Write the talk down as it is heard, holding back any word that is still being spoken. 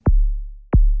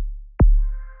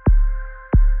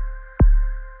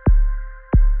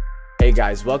Hey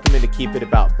guys, welcome into Keep It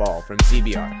About Ball from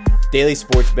ZBR, daily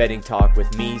sports betting talk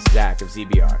with me, Zach of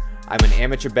ZBR. I'm an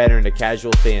amateur bettor and a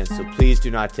casual fan, so please do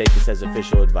not take this as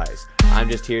official advice. I'm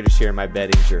just here to share my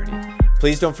betting journey.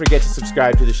 Please don't forget to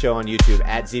subscribe to the show on YouTube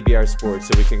at ZBR Sports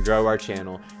so we can grow our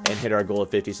channel and hit our goal of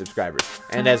 50 subscribers.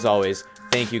 And as always,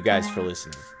 thank you guys for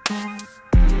listening.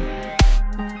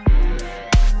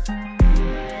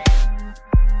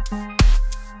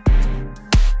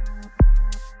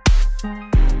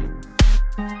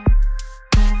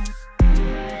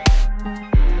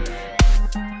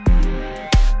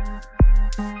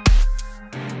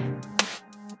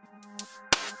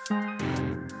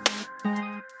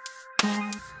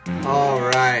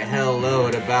 Alright, hello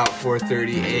at about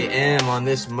 4:30 a.m. on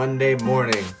this Monday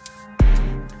morning.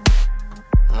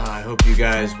 I hope you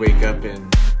guys wake up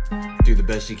and do the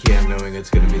best you can knowing it's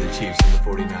going to be the Chiefs and the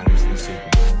 49ers in the Super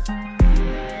Bowl.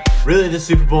 Really, the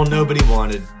Super Bowl nobody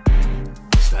wanted.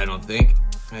 At least I don't think.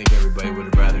 I think everybody would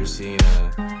have rather seen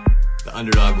the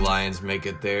underdog Lions make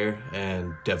it there,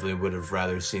 and definitely would have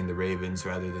rather seen the Ravens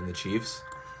rather than the Chiefs.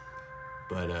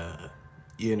 But,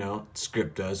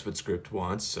 script does what script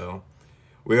wants, so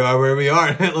we are where we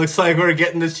are. It looks like we're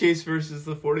getting the Chiefs versus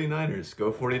the 49ers.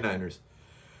 Go 49ers.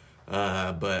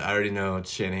 But I already know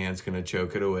Shanahan's going to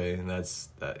choke it away, and that's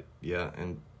that. Yeah.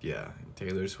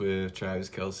 Taylor Swift, Travis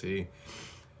Kelce,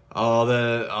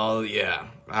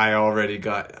 I already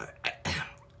got,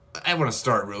 I want to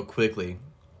start real quickly.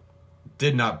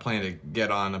 Did not plan to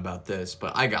get on about this,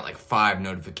 but I got like 5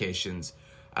 notifications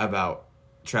about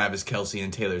Travis Kelce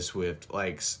and Taylor Swift,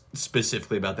 like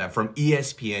specifically about that from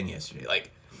ESPN yesterday. Like,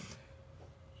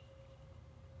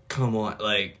 come on,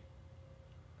 like,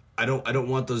 I don't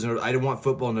want those. I don't want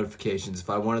football notifications.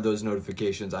 If I wanted those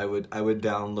notifications, I would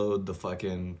download the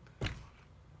fucking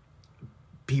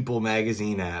People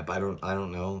Magazine app. I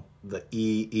don't know, the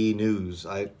E News.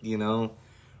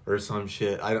 Or some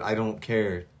shit. I don't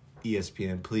care.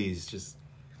 ESPN, please, just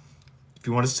if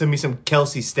you want to send me some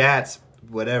Kelce stats.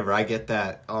 Whatever, I get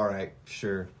that. All right,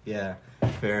 sure. Yeah,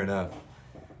 fair enough.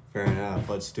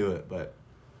 Let's do it. But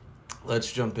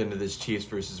let's jump into this Chiefs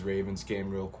versus Ravens game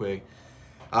real quick.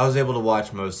 I was able to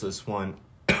watch most of this one.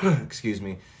 Excuse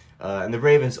me. And the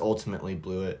Ravens ultimately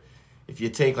blew it. If you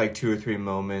take like 2 or 3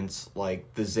 moments,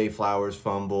 like the Zay Flowers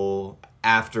fumble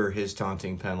after his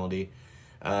taunting penalty,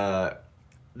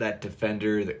 that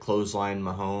defender that clotheslined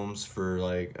Mahomes for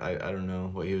like, I don't know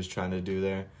what he was trying to do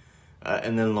there.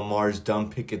 And then Lamar's dumb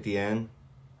pick at the end.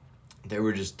 There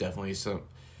were just definitely some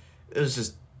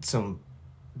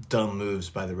dumb moves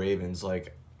by the Ravens.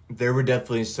 Like, there were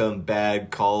definitely some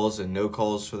bad calls and no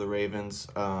calls for the Ravens.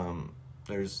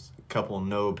 There's a couple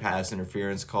no pass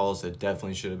interference calls that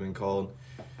definitely should have been called.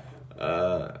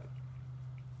 And,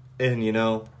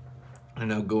 I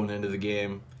know going into the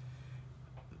game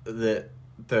that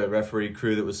the referee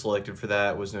crew that was selected for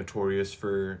that was notorious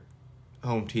for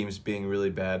home teams being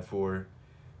really bad for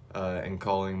and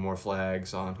calling more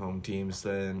flags on home teams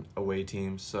than away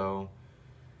teams. So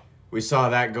we saw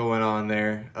that going on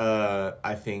there.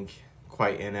 I think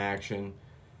quite in action.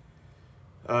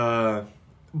 But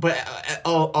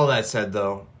all that said,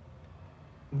 though,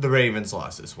 the Ravens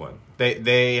lost this one.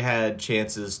 They had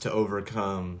chances to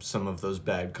overcome some of those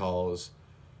bad calls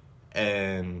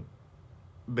and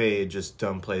made just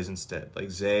dumb plays instead.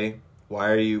 Like Zay, Why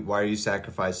are you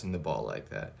sacrificing the ball like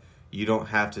that? You don't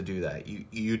have to do that.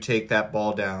 You take that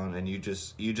ball down and you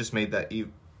just made that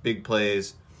big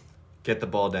plays, get the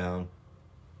ball down.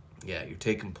 Yeah, you're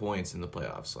taking points in the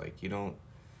playoffs. Like, you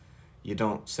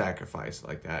don't sacrifice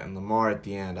like that. And Lamar at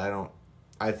the end,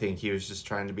 I think he was just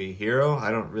trying to be a hero.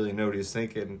 I don't really know what he was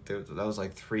thinking. That was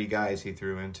like 3 guys he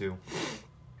threw into.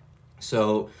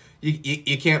 So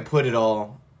you can't put it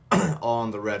all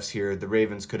on the refs here. The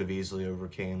Ravens could have easily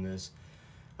overcame this.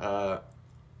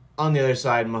 On the other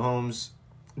side, Mahomes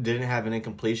didn't have an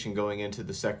incompletion going into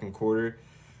the second quarter.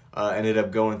 Ended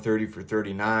up going 30 for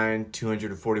 39,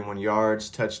 241 yards,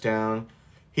 touchdown.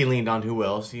 He leaned on who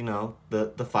else? The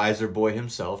Pfizer boy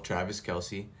himself, Travis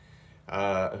Kelce,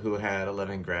 who had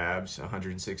 11 grabs,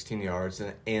 116 yards,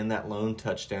 and that lone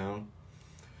touchdown.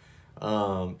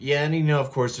 And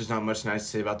of course, there's not much nice to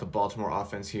say about the Baltimore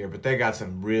offense here, but they got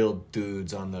some real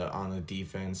dudes on the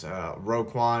defense.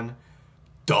 Roquan,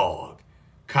 dog.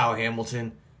 Kyle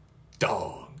Hamilton,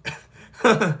 dog.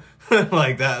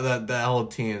 Like that whole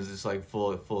team is just like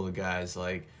full of guys.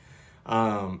 Like,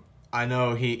 I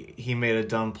know he made a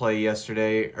dumb play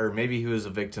yesterday, or maybe he was a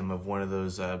victim of one of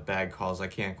those bad calls. I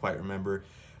can't quite remember,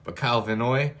 but Kyle Van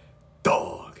Noy,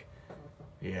 dog.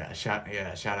 Shout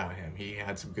out him. He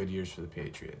had some good years for the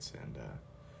Patriots, and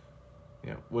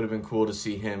would have been cool to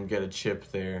see him get a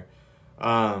chip there.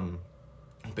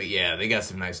 But yeah, they got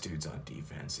some nice dudes on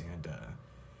defense, and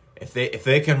if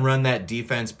they can run that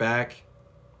defense back,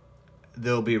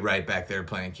 they'll be right back there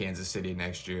playing Kansas City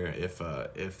next year. If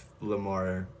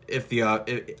Lamar,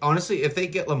 honestly, if they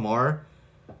get Lamar,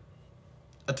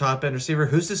 a top end receiver,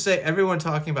 who's to say? Everyone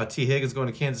talking about T. Higgins going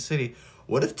to Kansas City.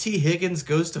 What if T. Higgins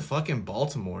goes to fucking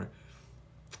Baltimore?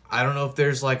 I don't know if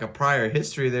there's like a prior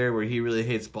history there where he really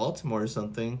hates Baltimore or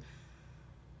something.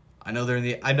 I know they're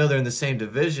in the same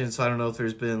division, so I don't know if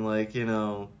there's been like,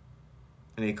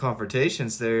 any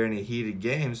confrontations there, any heated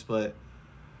games, but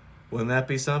wouldn't that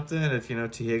be something if,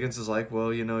 T. Higgins is like,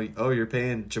 well, you're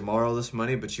paying Jamar all this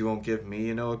money, but you won't give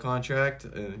me, a contract?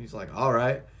 And he's like, all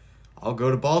right, I'll go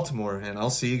to Baltimore, and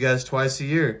I'll see you guys twice a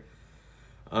year.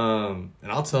 And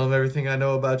I'll tell them everything I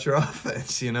know about your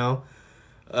offense,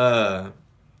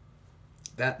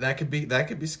 That could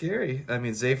be scary. I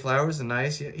mean, Zay Flowers is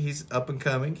nice. Yeah, he's up and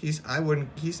coming. He's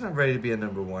not ready to be a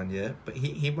number one yet, but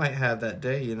he might have that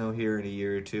day, here in a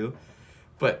year or two.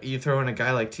 But you throw in a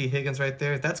guy like T. Higgins right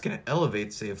there, that's gonna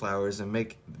elevate Zay Flowers and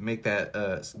make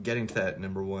that getting to that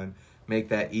number one, make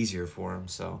that easier for him.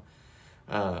 So,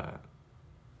 I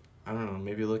don't know.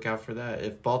 Maybe look out for that.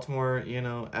 If Baltimore,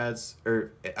 adds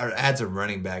a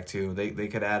running back too, they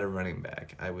could add a running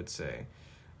back. I would say.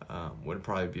 Would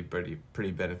probably be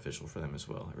pretty beneficial for them as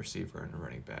well. A receiver and a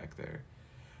running back there.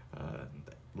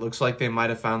 Looks like they might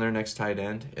have found their next tight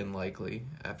end in Likely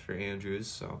after Andrews.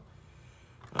 So,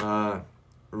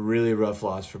 really rough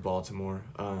loss for Baltimore.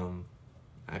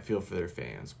 I feel for their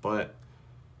fans, but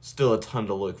still a ton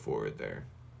to look forward to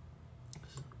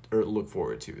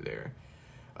there.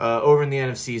 Over in the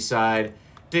NFC side,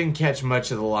 didn't catch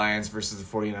much of the Lions versus the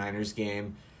 49ers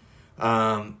game.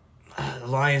 The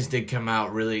Lions did come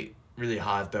out really, really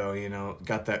hot though.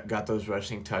 Got those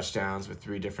rushing touchdowns with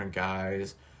 3 different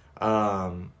guys.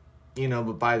 But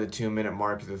by the 2-minute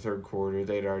mark of the third quarter,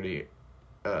 they'd already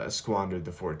squandered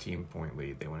the 14-point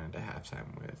lead they went into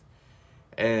halftime with.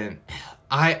 And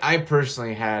I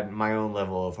personally had my own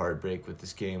level of heartbreak with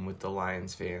this game with the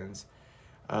Lions fans.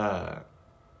 On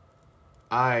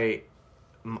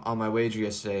my wager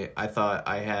yesterday, I thought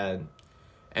I had,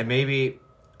 and maybe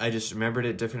I just remembered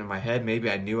it different in my head. Maybe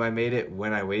I knew I made it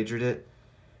when I wagered it,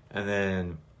 and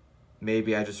then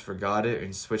maybe I just forgot it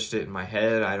and switched it in my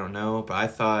head. I don't know, but I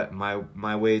thought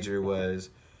my wager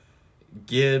was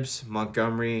Gibbs,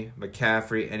 Montgomery,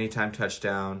 McCaffrey, anytime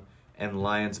touchdown, and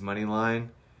Lions money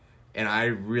line. And I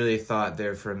really thought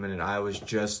there for a minute I was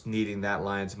just needing that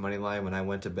Lions money line when I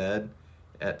went to bed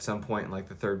at some point in like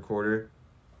the third quarter.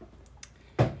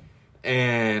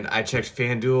 And I checked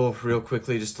FanDuel real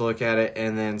quickly just to look at it,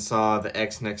 and then saw the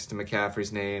X next to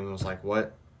McCaffrey's name, and was like,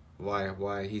 what?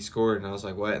 Why? He scored, and I was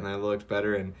like, what? And I looked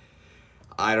better, and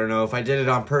I don't know if I did it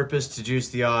on purpose to juice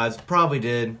the odds. Probably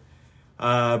did.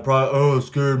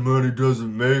 Scared money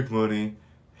doesn't make money.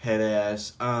 Head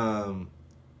ass.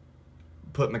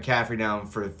 Put McCaffrey down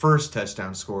for the first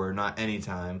touchdown score, not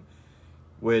anytime.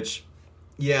 Which,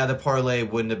 yeah, the parlay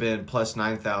wouldn't have been plus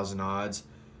 9,000 odds.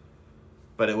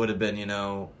 But it would have been,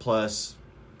 plus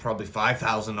probably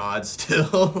 5,000 odds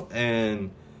still. And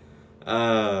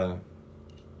I'd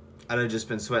have just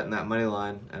been sweating that money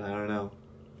line. And I don't know.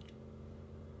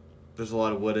 There's a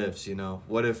lot of what ifs,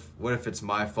 What if it's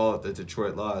my fault that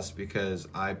Detroit lost because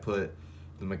I put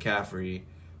the McCaffrey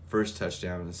first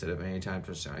touchdown instead of anytime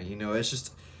touchdown? It's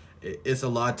just it's a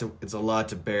lot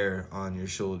to bear on your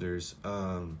shoulders.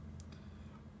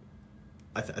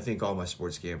 I think all my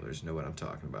sports gamblers know what I'm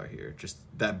talking about here. Just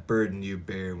that burden you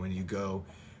bear when you go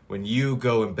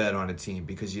and bet on a team,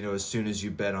 because as soon as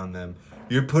you bet on them,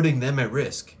 you're putting them at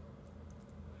risk.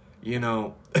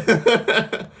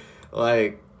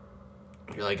 Like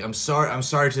you're like, I'm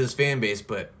sorry to this fan base,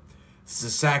 but this is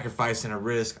a sacrifice and a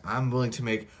risk I'm willing to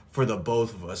make for the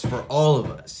both of us, for all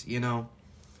of us,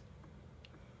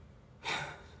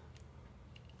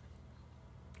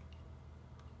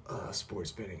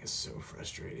 Sports betting is so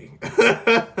frustrating.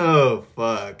 Oh,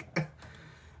 fuck.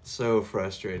 So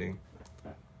frustrating.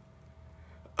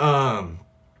 But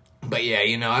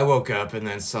yeah, I woke up and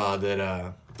then saw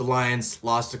that the Lions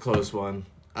lost a close one.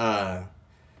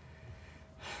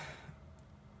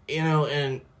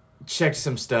 And checked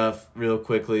some stuff real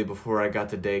quickly before I got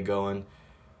the day going.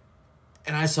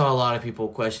 And I saw a lot of people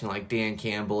question, like, Dan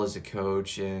Campbell as a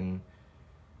coach and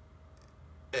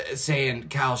saying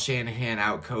Kyle Shanahan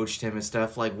outcoached him and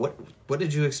stuff. Like, what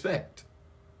did you expect?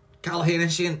 Kyle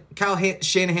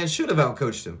Shanahan should have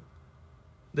outcoached him.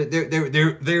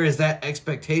 There is that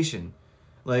expectation.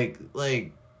 They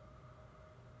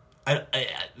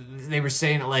were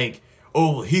saying it like,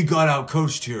 oh, he got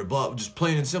outcoached here, blah, just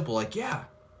plain and simple. Like, yeah,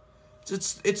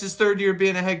 it's his third year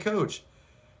being a head coach.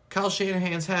 Kyle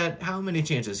Shanahan's had how many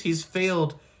chances? He's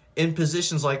failed in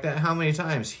positions like that how many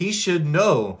times? He should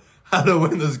know how to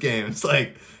win those games.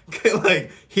 Like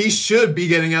he should be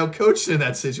getting out coached in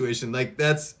that situation. Like,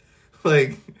 that's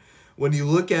like, when you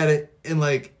look at it in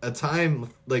like a time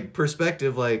like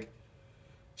perspective, like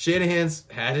Shanahan's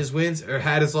had his wins or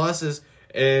had his losses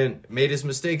and made his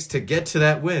mistakes to get to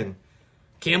that win.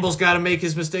 Campbell's got to make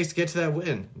his mistakes to get to that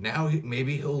win. Now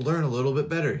maybe he'll learn a little bit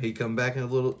better. He come back a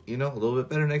little bit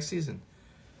better next season.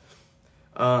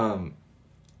 And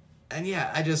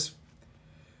yeah,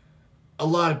 a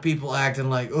lot of people acting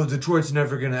like, oh, Detroit's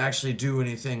never going to actually do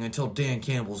anything until Dan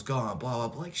Campbell's gone, blah, blah,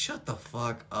 blah. Like, shut the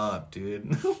fuck up,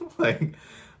 dude. Like,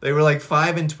 they were like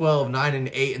 5-12,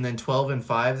 9-8, and then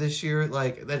 12-5 this year.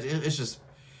 Like, it's just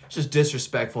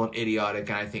disrespectful and idiotic,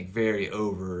 and I think very,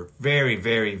 very,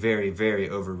 very, very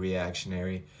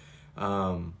overreactionary.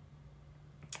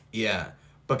 Yeah,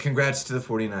 but congrats to the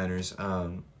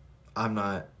 49ers. I'm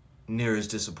not near as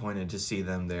disappointed to see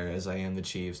them there as I am the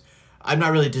Chiefs. I'm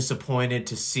not really disappointed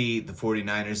to see the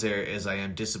 49ers there as I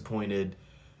am disappointed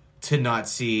to not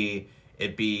see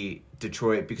it be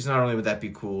Detroit, because not only would that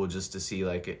be cool just to see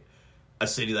like a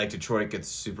city like Detroit get the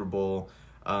Super Bowl,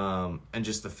 and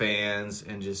just the fans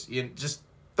and just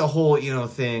the whole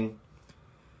thing,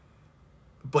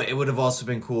 but it would have also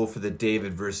been cool for the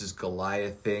David versus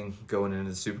Goliath thing going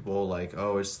into the Super Bowl. Like,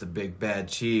 oh, it's the big bad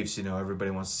Chiefs, everybody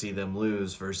wants to see them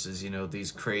lose versus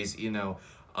these crazy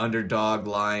underdog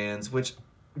Lions, which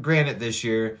granted this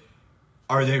year,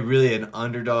 are they really an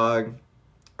underdog,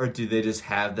 or do they just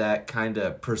have that kind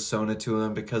of persona to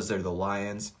them because they're the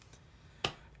Lions?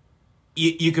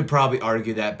 You could probably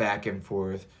argue that back and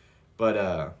forth,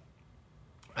 but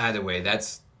either way,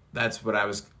 that's what I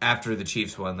was, after the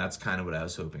Chiefs won, that's kind of what I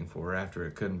was hoping for, after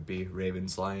it couldn't be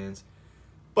Ravens-Lions.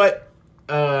 But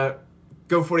go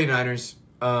 49ers,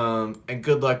 and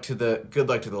good luck to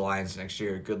the Lions next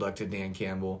year. Good luck to Dan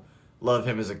Campbell. Love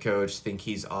him as a coach. Think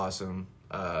he's awesome.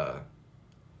 Yeah,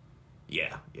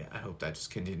 I hope that just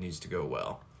continues to go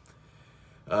well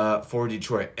for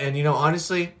Detroit. And,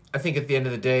 honestly, I think at the end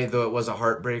of the day, though it was a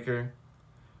heartbreaker,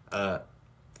 I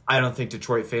don't think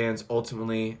Detroit fans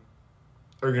ultimately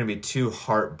are going to be too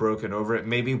heartbroken over it.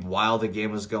 Maybe while the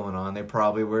game was going on, they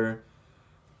probably were.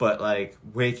 But, like,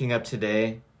 waking up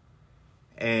today,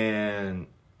 and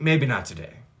maybe not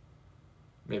today.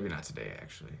 Maybe not today,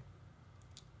 actually.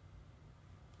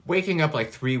 Waking up,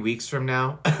 like, 3 weeks from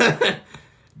now,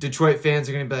 Detroit fans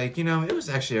are going to be like, it was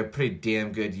actually a pretty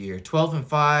damn good year.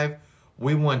 12-5,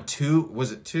 we won two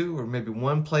or maybe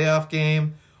one playoff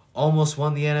game, almost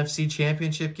won the NFC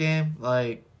Championship game.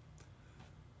 Like,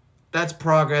 that's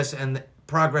progress and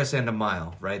a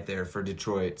mile right there for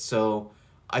Detroit. So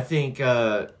I think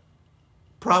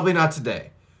probably not today.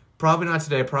 Probably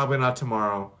not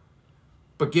tomorrow.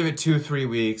 But give it 2-3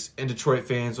 weeks, and Detroit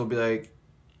fans will be like,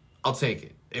 I'll take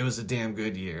it. It was a damn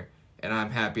good year, and I'm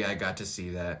happy I got to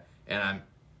see that, and I'm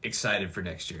excited for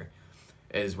next year,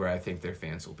 is where I think their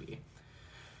fans will be.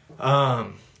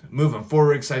 Moving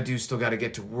forward, because I do still got to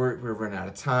get to work. We're running out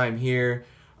of time here.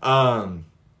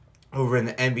 Over in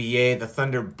the NBA, the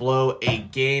Thunder blow a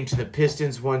game to the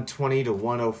Pistons,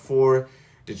 120-104.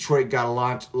 Detroit got a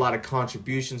lot of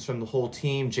contributions from the whole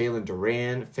team. Jalen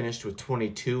Duran finished with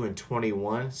 22 and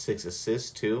 21, 6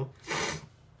 assists too.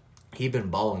 He been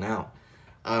balling out.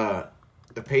 The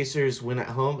Pacers win at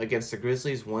home against the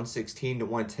Grizzlies,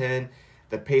 116-110.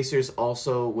 The Pacers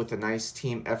also, with a nice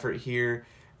team effort here,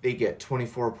 they get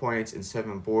 24 points and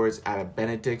 7 boards out of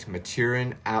Benedict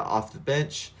Mathurin out off the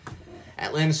bench.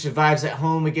 Atlanta survives at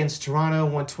home against Toronto,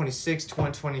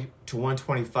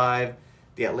 126-125.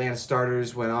 The Atlanta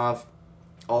starters went off,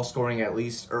 all scoring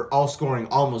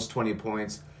almost 20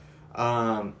 points,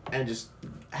 and just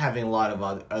having a lot of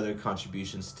other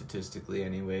contributions statistically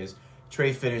anyways.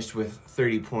 Trey finished with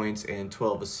 30 points and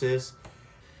 12 assists.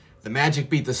 The Magic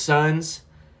beat the Suns,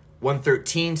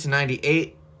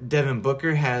 113-98. Devin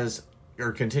Booker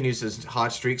continues his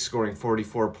hot streak, scoring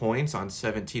 44 points on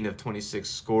 17 of 26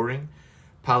 scoring.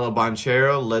 Paolo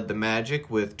Banchero led the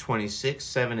Magic with 26,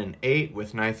 7, and 8,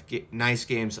 with nice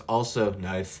games also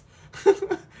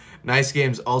nice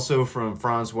games also from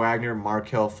Franz Wagner,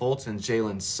 Markelle Fultz, and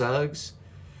Jalen Suggs.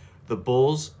 The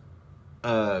Bulls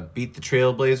beat the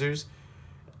Trailblazers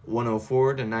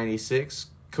 104-96.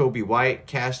 Kobe White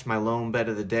cashed my lone bet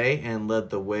of the day and led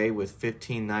the way with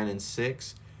 15, 9, and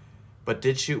 6. But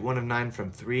did shoot 1 of 9 from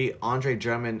 3. Andre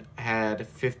Drummond had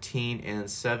 15 and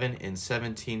 7 in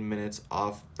 17 minutes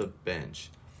off the bench.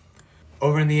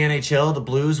 Over in the NHL, the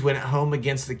Blues win at home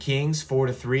against the Kings,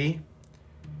 4-3.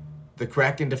 The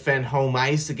Kraken defend home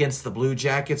ice against the Blue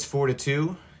Jackets,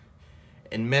 4-2.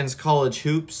 In men's college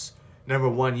hoops, number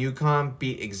 1 UConn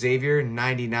beat Xavier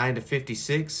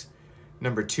 99-56.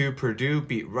 Number 2 Purdue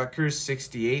beat Rutgers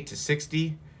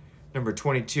 68-60. Number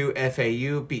 22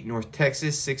 FAU beat North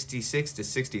Texas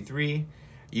 66-63.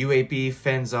 UAB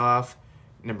fends off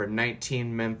number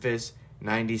 19 Memphis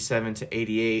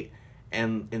 97-88.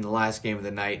 And in the last game of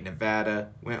the night,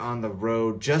 Nevada went on the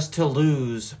road just to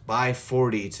lose by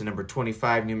 40 to number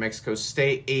 25 New Mexico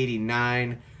State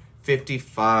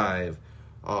 89-55.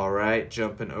 All right,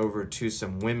 jumping over to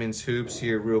some women's hoops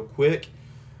here real quick.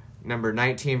 Number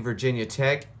 19 Virginia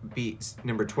Tech beats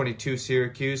number 22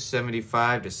 Syracuse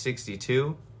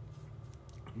 75-62.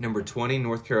 Number 20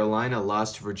 North Carolina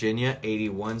lost to Virginia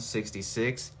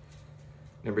 81-66.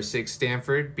 Number 6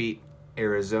 Stanford beat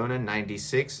Arizona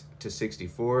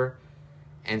 96-64.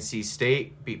 NC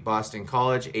State beat Boston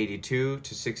College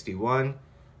 82-61.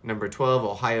 Number 12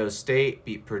 Ohio State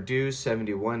beat Purdue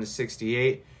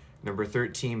 71-68. Number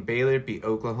 13 Baylor beat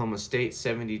Oklahoma State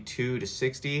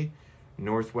 72-60.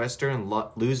 Northwestern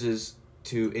loses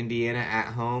to Indiana at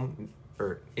home,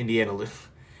 or Indiana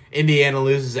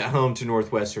loses at home to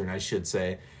Northwestern, I should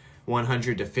say,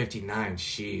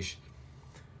 100-59.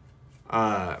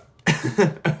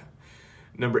 Sheesh.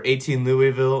 Number 18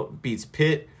 Louisville beats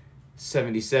Pitt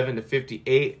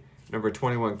 77-58. Number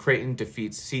 21 Creighton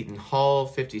defeats Seton Hall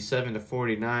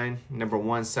 57-49. Number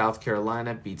 1 South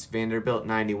Carolina beats Vanderbilt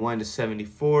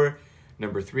 91-74.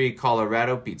 Number 3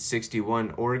 Colorado beats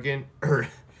 61 Oregon.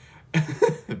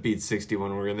 Beats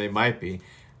 61 Oregon. They might be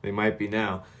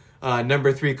now.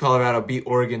 Number 3 Colorado beat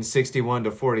Oregon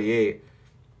 61-48.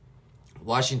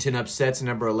 Washington upsets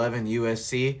number 11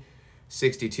 USC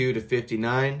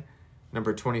 62-59.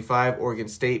 Number 25 Oregon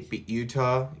State beat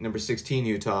Utah. Number 16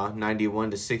 Utah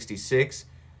 91-66.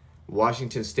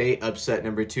 Washington State upset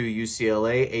number 2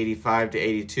 UCLA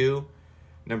 85-82.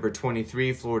 Number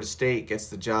 23 Florida State gets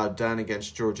the job done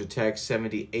against Georgia Tech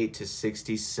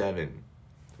 78-67.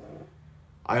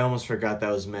 I almost forgot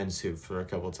that was men's hoop for a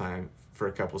couple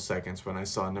seconds when I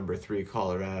saw number 3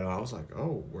 Colorado. I was like,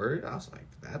 oh, word? I was like,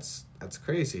 that's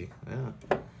crazy. Yeah.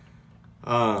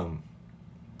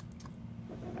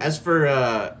 As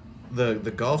for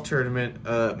the golf tournament,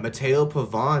 Mateo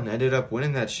Pavon ended up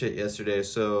winning that shit yesterday,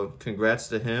 so congrats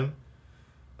to him.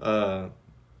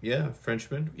 Yeah,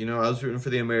 Frenchman. You know, I was rooting for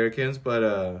the Americans,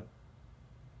 but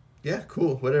yeah,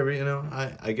 cool, whatever, you know.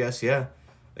 I guess, yeah.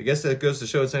 I guess that goes to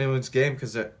show it's anyone's game,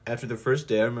 because after the first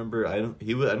day, I remember I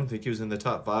don't think he was in the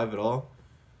top 5 at all.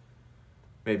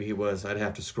 Maybe he was. I'd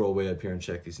have to scroll way up here and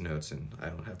check these notes, and I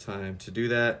don't have time to do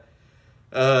that.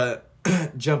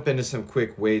 Jump into some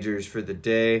quick wagers for the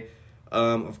day.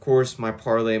 Of course, my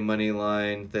parlay money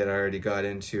line that I already got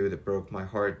into that broke my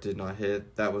heart did not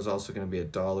hit. That was also going to be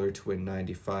 $1 to win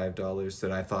 $95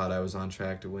 that I thought I was on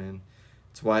track to win.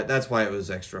 That's why it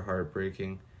was extra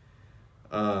heartbreaking.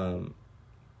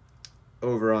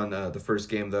 Over on the first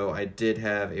game, though, I did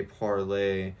have a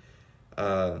parlay.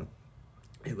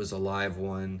 It was a live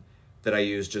one that I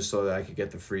used just so that I could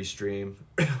get the free stream.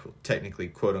 Technically,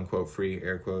 quote-unquote, free,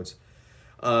 air quotes.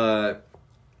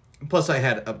 Plus, I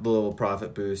had a little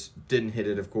profit boost. Didn't hit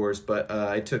it, of course, but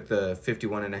I took the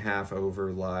 51.5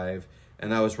 over live,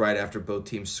 and that was right after both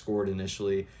teams scored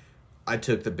initially. I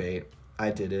took the bait. I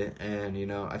did it, and you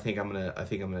know, I think I'm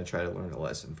gonna try to learn a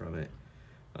lesson from it.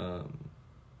 But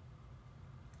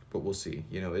we'll see.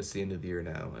 You know, it's the end of the year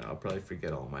now, and I'll probably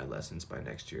forget all my lessons by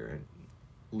next year and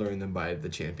learn them by the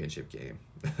championship game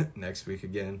next week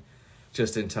again,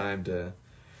 just in time to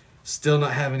still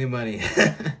not have any money.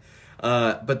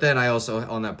 But then I also,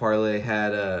 on that parlay,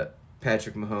 had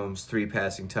Patrick Mahomes 3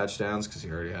 passing touchdowns because he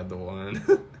already had the one.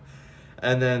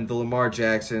 And then the Lamar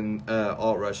Jackson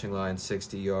alt rushing line,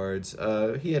 60 yards.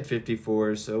 He had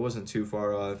 54, so it wasn't too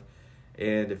far off.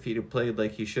 And if he'd have played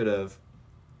like he should have,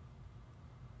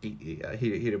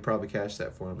 he'd have probably cashed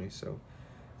that for me. So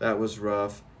that was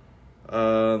rough.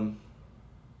 And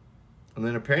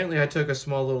then apparently I took a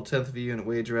small little 10th of a unit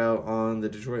wager out on the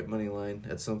Detroit money line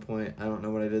at some point. I don't know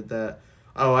when I did that.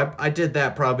 Oh, I did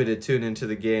that probably to tune into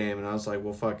the game, and I was like,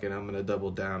 well, fuck it, I'm going to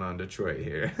double down on Detroit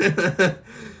here.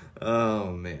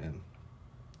 Oh, man.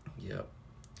 Yep.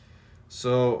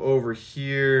 So over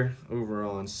here, over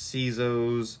on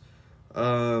CZOs,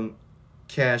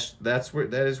 cash,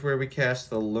 that is where we cash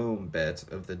the lone bet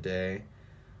of the day.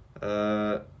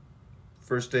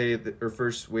 First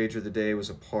wager of the day was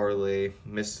a parlay.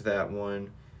 Missed that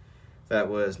one. That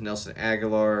was Nelson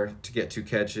Aguilar to get 2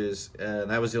 catches.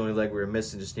 That was the only leg we were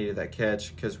missing. Just needed that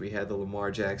catch because we had the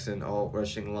Lamar Jackson alt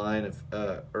rushing line of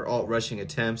alt rushing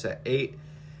attempts at 8,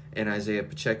 and Isaiah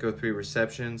Pacheco 3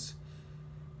 receptions.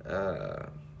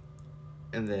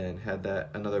 and then had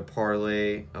another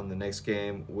parlay on the next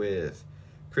game with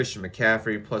Christian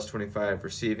McCaffrey plus 25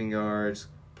 receiving yards,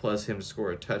 plus him to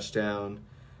score a touchdown.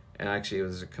 And actually, it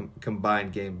was a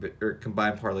combined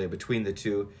parlay between the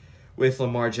two, with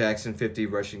Lamar Jackson 50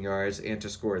 rushing yards and to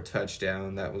score a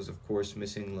touchdown. That was, of course,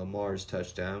 missing Lamar's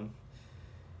touchdown.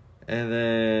 And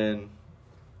then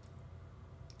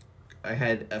I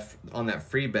had on that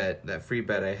free bet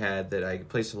I had that I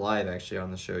placed live actually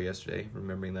on the show yesterday,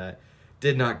 remembering that.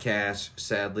 Did not cash,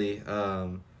 sadly.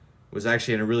 Was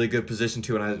actually in a really good position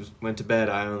too when I went to bed.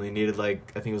 I only needed I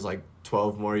think it was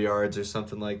 12 more yards or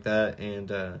something like that.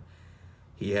 And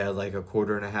he had a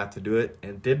quarter and a half to do it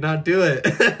and did not do it.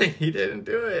 He didn't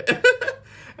do it.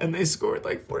 And they scored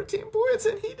 14 points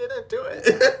and he didn't do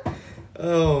it.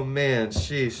 Oh man,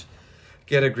 sheesh.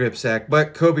 Get a grip, Zach.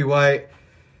 But Kobe White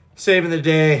saving the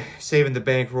day, saving the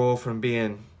bankroll from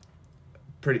being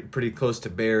pretty close to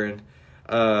barren,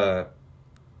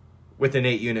 with an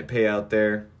 8-unit payout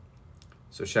there.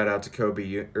 So shout out to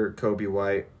Kobe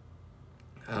White.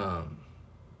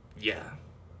 Yeah,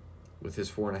 with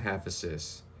his 4.5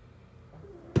 assists.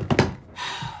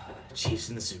 Chiefs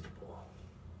in the Super Bowl.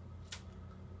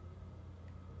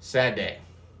 Sad day.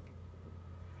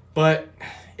 But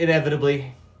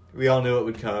inevitably, we all knew it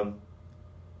would come.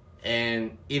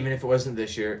 And even if it wasn't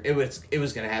this year, it was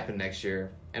going to happen next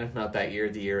year. And if not that year,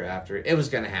 the year after, it was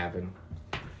going to happen.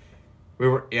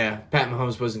 Pat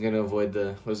Mahomes wasn't going to avoid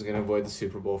the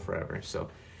Super Bowl forever. So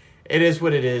it is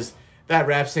what it is. That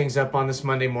wraps things up on this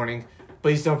Monday morning.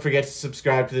 Please don't forget to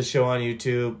subscribe to the show on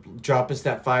YouTube. Drop us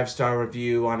that 5-star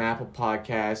review on Apple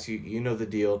Podcasts. You know the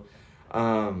deal.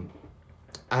 I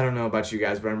don't know about you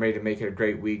guys, but I'm ready to make it a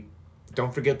great week.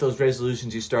 Don't forget those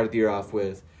resolutions you started the year off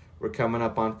with. We're coming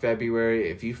up on February.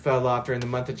 If you fell off during the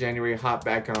month of January, hop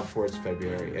back on towards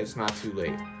February. It's not too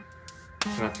late.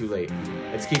 It's not too late.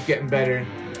 Let's keep getting better.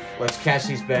 Let's catch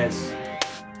these bets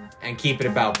and keep it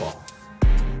about ball.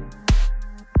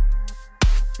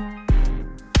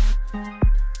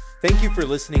 Thank you for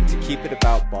listening to Keep It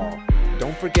About Ball.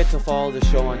 Don't forget to follow the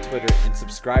show on Twitter and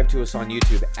subscribe to us on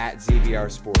YouTube at ZVR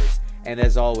Sports. And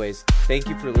as always, thank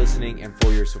you for listening and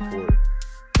for your support.